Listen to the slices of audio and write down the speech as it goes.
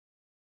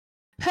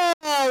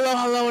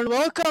and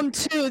welcome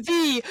to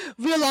the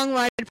Real Long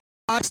Ride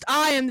podcast.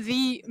 I am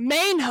the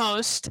main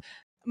host,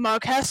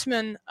 Mark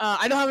Hessman.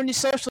 I don't have any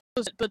socials,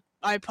 but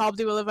I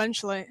probably will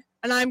eventually.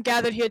 And I'm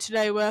gathered here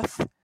today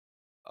with...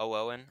 Oh,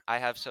 Owen, I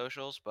have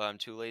socials, but I'm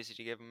too lazy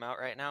to give them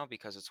out right now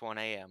because it's 1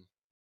 a.m.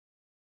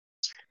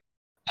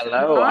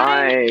 Hello,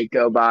 I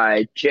go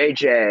by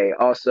JJ.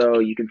 Also,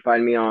 you can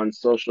find me on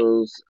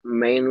socials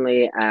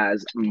mainly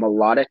as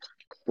Melodic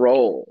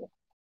Roll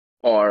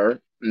or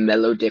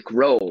Melodic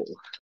Roll.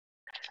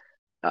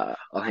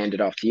 I'll hand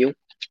it off to you.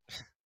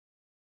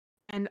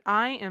 And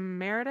I am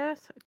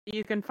Meredith.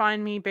 You can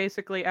find me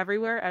basically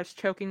everywhere as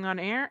Choking on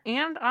Air,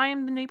 and I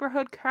am the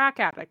neighborhood crack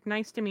addict.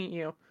 Nice to meet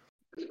you.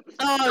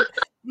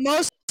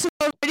 Most of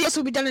our videos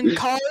will be done in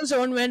cars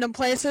or in random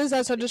places,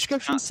 as our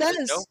description says.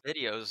 No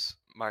videos,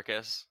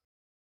 Marcus.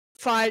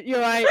 Fine, you're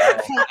right.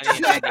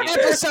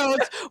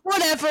 Episodes,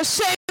 whatever,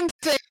 same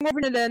thing.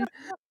 Moving it in.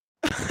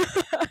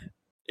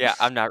 Yeah,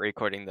 I'm not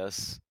recording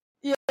this.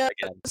 Yeah,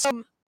 again.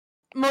 So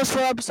most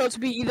of our episodes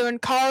will be either in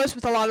cars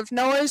with a lot of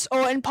noise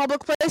or in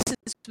public places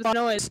with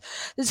noise.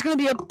 There's going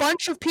to be a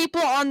bunch of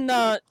people on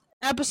the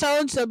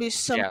episodes. There'll be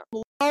some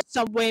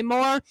some way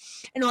more,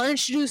 and I'll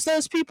introduce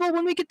those people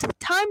when we get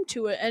time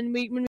to it, and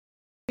when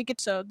we get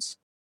episodes.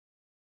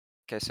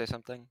 Can I say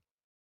something?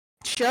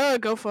 Sure,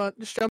 go for it.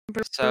 Just jump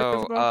in.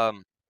 So,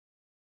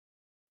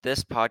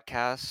 this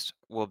podcast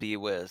will be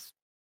with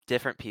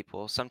different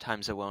people.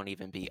 Sometimes it won't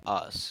even be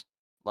us,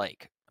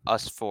 like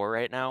us four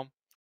right now.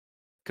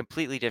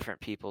 Completely different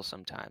people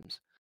sometimes.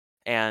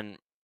 And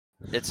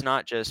it's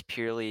not just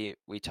purely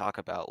we talk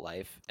about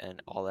life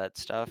and all that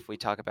stuff. We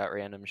talk about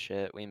random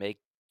shit. We make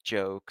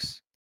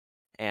jokes.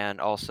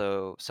 And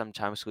also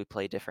sometimes we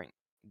play different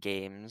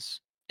games.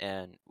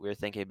 And we're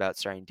thinking about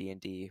starting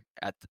D&D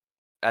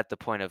at the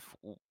point of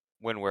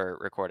when we're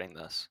recording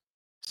this.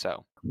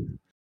 So,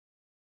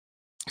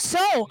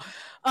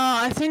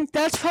 I think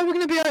that's probably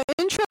going to be our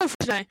intro for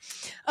today.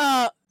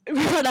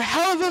 We've had a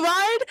hell of a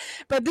ride,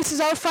 but this is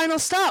our final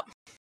stop.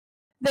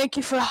 Thank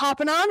you for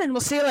hopping on, and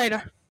we'll see you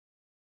later.